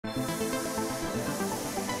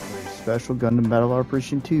Special Gundam Battle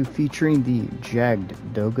Operation 2 featuring the Jagd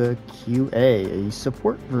Doga QA, a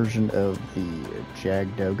support version of the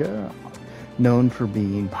Jagd Doga, known for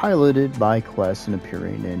being piloted by Quest and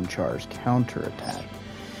appearing in Char's counterattack.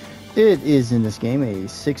 It is in this game a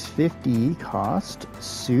 650 cost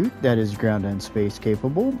suit that is ground and space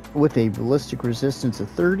capable, with a ballistic resistance of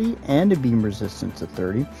 30 and a beam resistance of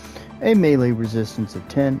 30, a melee resistance of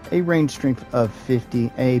 10, a range strength of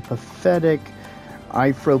 50, a pathetic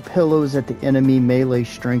I throw pillows at the enemy melee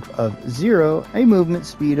strength of 0, a movement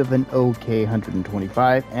speed of an OK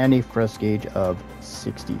 125, and a thrust gauge of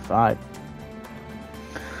 65.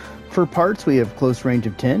 For parts, we have close range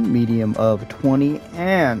of 10, medium of 20,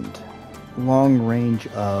 and long range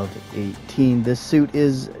of 18. This suit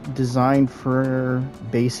is designed for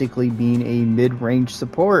basically being a mid-range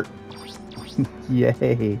support.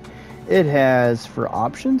 Yay! It has, for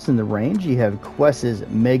options in the range, you have Quest's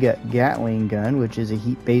Mega Gatling Gun, which is a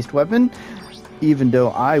heat-based weapon. Even though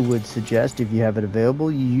I would suggest, if you have it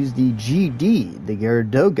available, you use the GD, the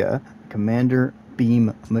Doga Commander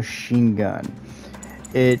Beam Machine Gun.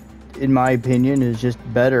 It, in my opinion, is just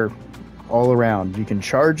better all around. You can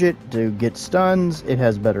charge it to get stuns, it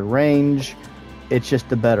has better range, it's just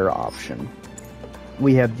the better option.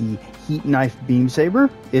 We have the Heat Knife Beam Saber,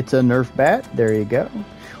 it's a Nerf bat, there you go.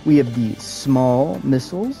 We have the small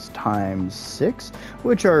missiles ×6,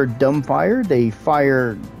 which are dumbfire. They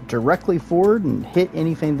fire directly forward and hit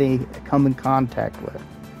anything they come in contact with,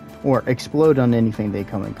 or explode on anything they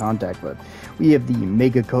come in contact with. We have the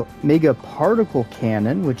Mega Particle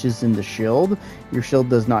Cannon, which is in the shield. Your shield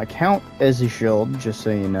does not count as a shield, just so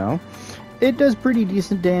you know. It does pretty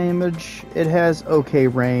decent damage. It has okay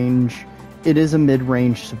range. It is a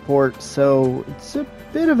mid-range support, so it's a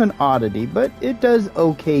bit of an oddity, but it does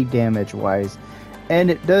okay damage-wise. And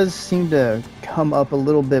it does seem to come up a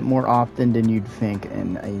little bit more often than you'd think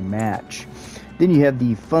in a match. Then you have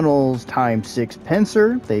the Funnels ×6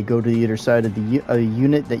 Pincer. They go to either side of the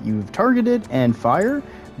unit that you've targeted and fire.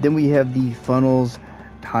 Then we have the Funnels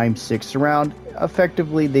 ×6 Surround.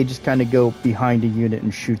 Effectively, they just kind of go behind a unit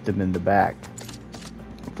and shoot them in the back.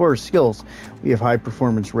 For skills, we have High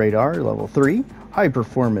Performance Radar level 3, High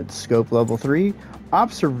Performance Scope level 3,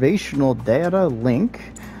 Observational Data Link,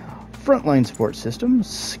 Frontline Support System,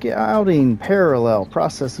 Scouting Parallel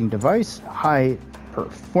Processing Device, High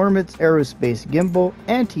Performance Aerospace Gimbal,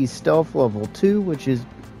 Anti-Stealth level 2, which is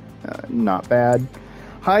not bad,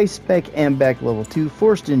 High Spec AMBAC level 2,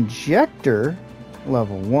 Forced Injector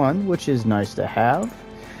level 1, which is nice to have,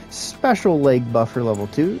 Special Leg Buffer level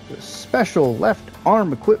 2, Special Left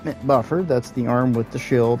Arm Equipment Buffer, that's the arm with the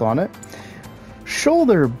shield on it,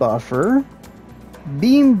 Shoulder Buffer,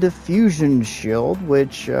 Beam Diffusion Shield,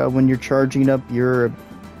 which when you're charging up your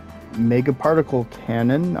Mega Particle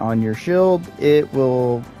Cannon on your shield, it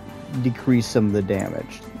will decrease some of the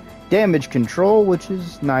damage. Damage Control, which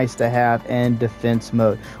is nice to have, and Defense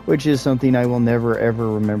Mode, which is something I will never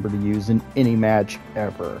ever remember to use in any match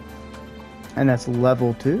ever. And that's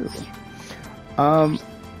level 2.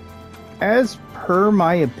 As per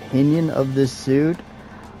my opinion of this suit,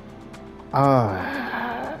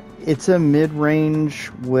 it's a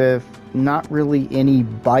mid-range with not really any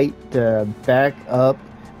bite to back up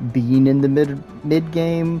being in the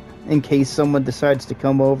mid-game in case someone decides to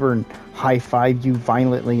come over and high-five you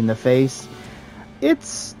violently in the face.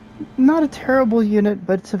 It's not a terrible unit,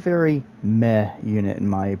 but it's a very meh unit in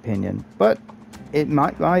my opinion. But it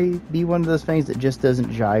might be one of those things that just doesn't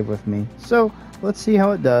jive with me. So let's see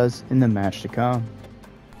how it does in the match to come.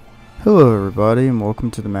 Hello everybody and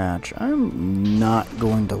welcome to the match. I'm not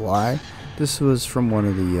going to lie, this was from one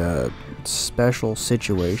of the special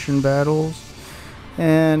situation battles,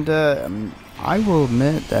 and I will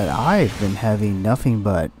admit that I've been having nothing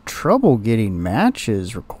but trouble getting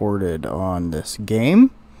matches recorded on this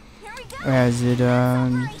game, as it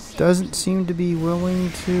doesn't seem to be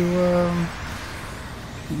willing to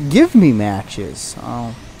give me matches.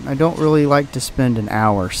 I don't really like to spend an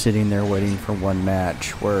hour sitting there waiting for one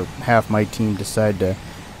match where half my team decide to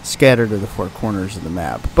scatter to the four corners of the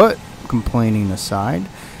map. But complaining aside,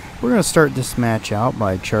 we're going to start this match out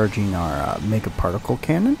by charging our Mega Particle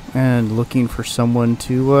Cannon and looking for someone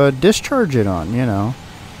to discharge it on, you know,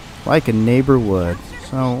 like a neighbor would.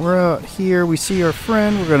 So we're out here, we see our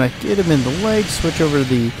friend, we're going to get him in the leg, switch over to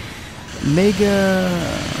the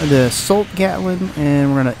the Assault Gatling,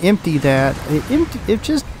 and we're going to empty that. It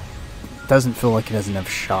just doesn't feel like it has enough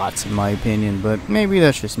shots in my opinion, but maybe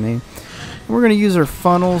that's just me. We're going to use our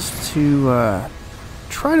funnels to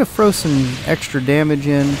try to throw some extra damage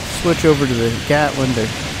in, switch over to the Gatling to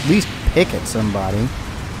at least pick at somebody,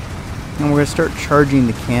 and we're going to start charging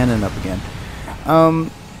the cannon up again.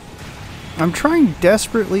 I'm trying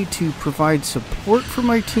desperately to provide support for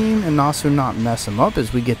my team and also not mess them up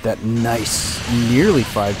as we get that nice nearly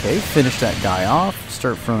 5k. Finish that guy off.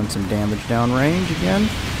 Start throwing some damage downrange again.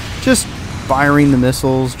 Just firing the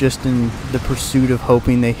missiles just in the pursuit of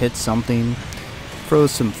hoping they hit something. Throw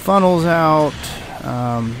some funnels out.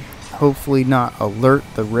 Hopefully not alert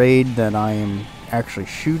the raid that I am actually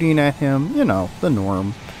shooting at him. You know, the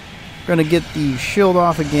norm. We're going to get the shield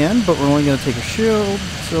off again, but we're only going to take a shield,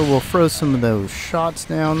 so we'll throw some of those shots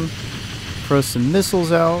down, throw some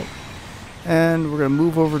missiles out, and we're going to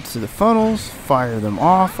move over to the funnels, fire them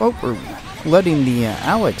off. Oh, we're letting the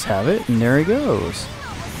Alex have it, and there he goes.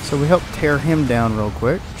 So we help tear him down real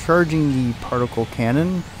quick, charging the particle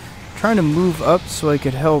cannon, trying to move up so I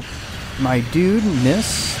could help my dude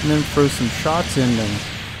miss, and then throw some shots in and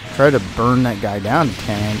try to burn that guy down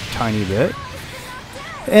a tiny bit.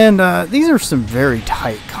 And these are some very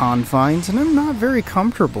tight confines, and I'm not very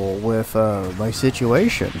comfortable with my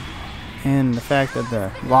situation. And the fact that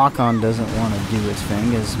the lock-on doesn't want to do its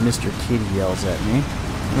thing as Mr. Kitty yells at me.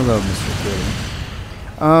 Hello, Mr. Kitty.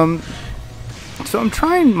 So I'm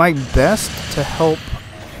trying my best to help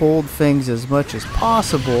hold things as much as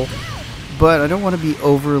possible, but I don't want to be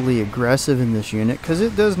overly aggressive in this unit because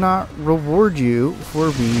it does not reward you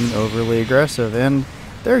for being overly aggressive. And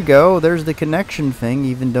there you go, there's the connection thing,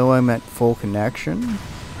 even though I'm at full connection.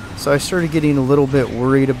 So I started getting a little bit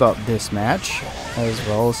worried about this match, as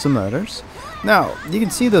well as some others. Now, you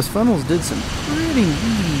can see those funnels did some pretty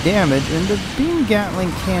meaty damage, and the beam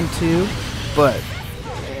Gatling can too, but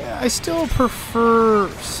I still prefer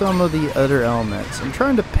some of the other elements. I'm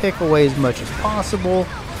trying to pick away as much as possible,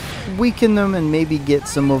 weaken them, and maybe get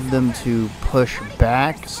some of them to push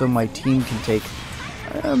back so my team can take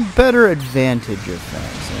a better advantage of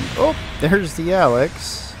things. And oh, there's the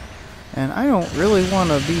Alex, and I don't really want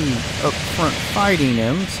to be up front fighting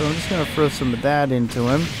him, so I'm just going to throw some of that into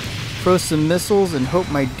him, throw some missiles, and hope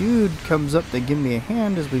my dude comes up to give me a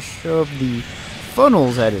hand as we shove the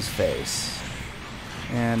funnels at his face.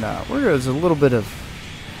 And there's a little bit of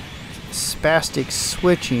spastic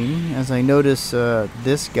switching as I notice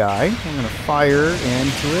this guy. I'm going to fire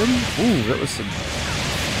into him. Ooh, that was some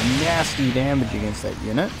nasty damage against that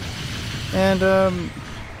unit. And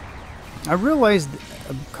I realized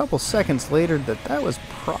a couple seconds later that that was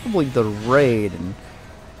probably the raid, and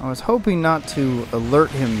I was hoping not to alert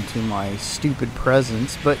him to my stupid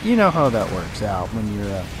presence, but you know how that works out when you're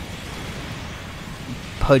a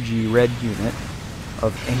pudgy red unit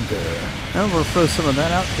of anger. Now we'll throw some of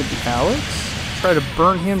that out to the Alex, try to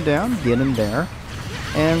burn him down, get him there.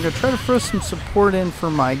 And I'm going to try to throw some support in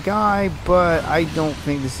for my guy, but I don't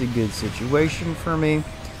think this is a good situation for me.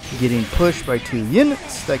 Getting pushed by two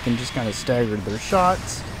units that can just kind of stagger their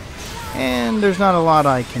shots, and there's not a lot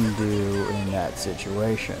I can do in that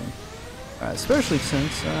situation. Especially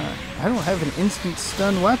since I don't have an instant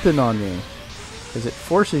stun weapon on me, because it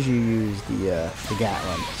forces you to use the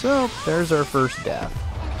Gatling. So there's our first death.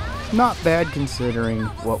 Not bad considering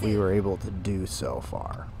what we were able to do so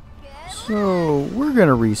far. So we're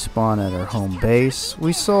gonna respawn at our home base.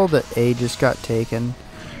 We saw that A just got taken,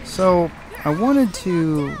 so I wanted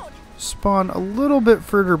to spawn a little bit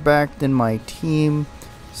further back than my team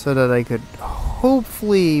so that I could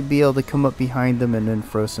hopefully be able to come up behind them and then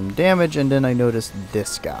throw some damage. And then I noticed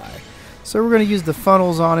this guy, so we're gonna use the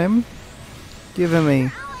funnels on him, give him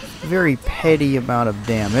a very petty amount of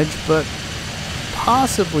damage, but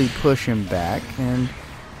possibly push him back and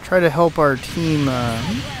try to help our team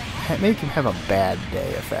make him have a bad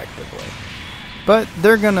day effectively. But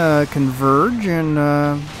they're gonna converge, and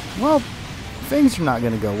well, things are not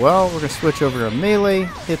gonna go well. We're gonna switch over to melee,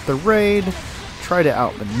 hit the raid, try to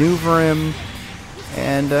outmaneuver him,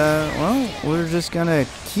 and well, we're just gonna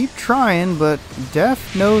keep trying. But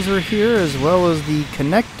death knows we're here, as well as the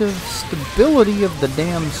connective stability of the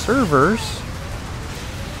damn servers.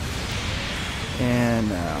 And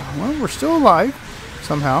well, we're still alive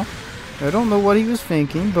somehow. I don't know what he was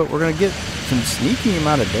thinking, but we're going to get some sneaky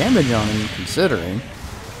amount of damage on him considering.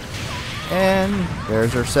 And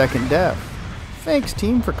there's our second death. Thanks,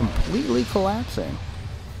 team, for completely collapsing.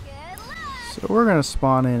 So we're going to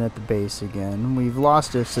spawn in at the base again. We've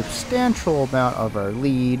lost a substantial amount of our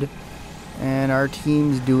lead, and our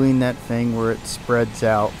team's doing that thing where it spreads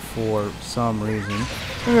out for some reason.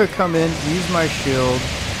 I'm going to come in, use my shield,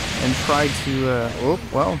 and try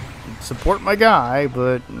to, support my guy,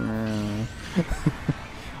 but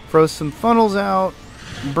throw some funnels out,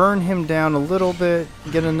 burn him down a little bit,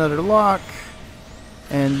 get another lock,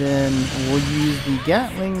 and then we'll use the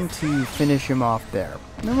Gatling to finish him off there.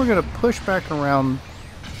 And then we're going to push back around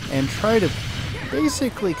and try to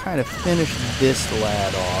basically kind of finish this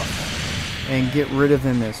lad off. and get rid of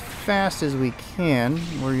him as fast as we can.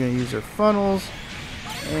 We're going to use our funnels,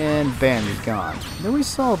 and bam, he's gone. Then we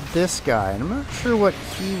saw this guy, and I'm not sure what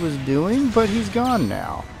he was doing, but he's gone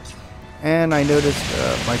now. And I noticed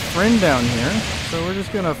my friend down here, so we're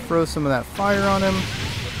just going to throw some of that fire on him,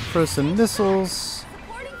 throw some missiles,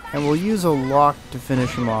 and we'll use a lock to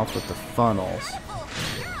finish him off with the funnels.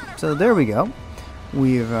 So there we go.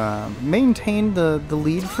 We've maintained the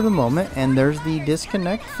lead for the moment, and there's the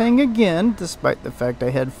disconnect thing again, despite the fact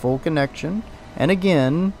I had full connection. And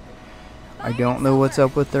again, I don't know what's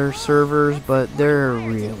up with their servers, but they're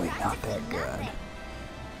really not that good.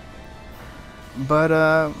 But,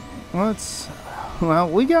 well,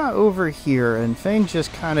 we got over here, and things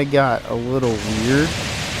just kind of got a little weird.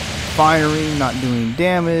 Firing, not doing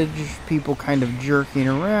damage, people kind of jerking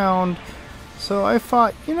around. So I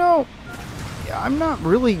thought, you know, I'm not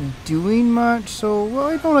really doing much, so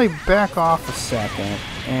why don't I back off a second?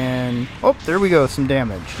 And, oh, there we go, some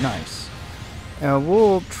damage. Nice.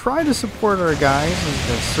 We'll try to support our guys as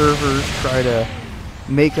the servers try to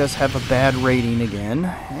make us have a bad rating again.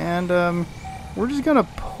 And, we're just gonna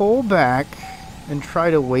pull back and try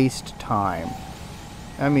to waste time.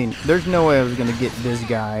 I mean, there's no way I was gonna get this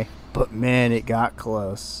guy, but man, it got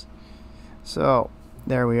close. So,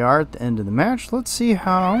 there we are at the end of the match. Let's see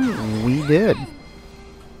how we did.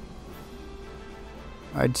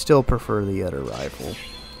 I'd still prefer the other rifle.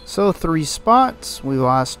 So 3 spots. We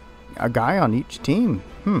lost a guy on each team.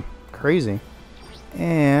 Crazy.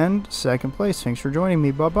 And second place. Thanks for joining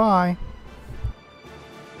me. Bye-bye.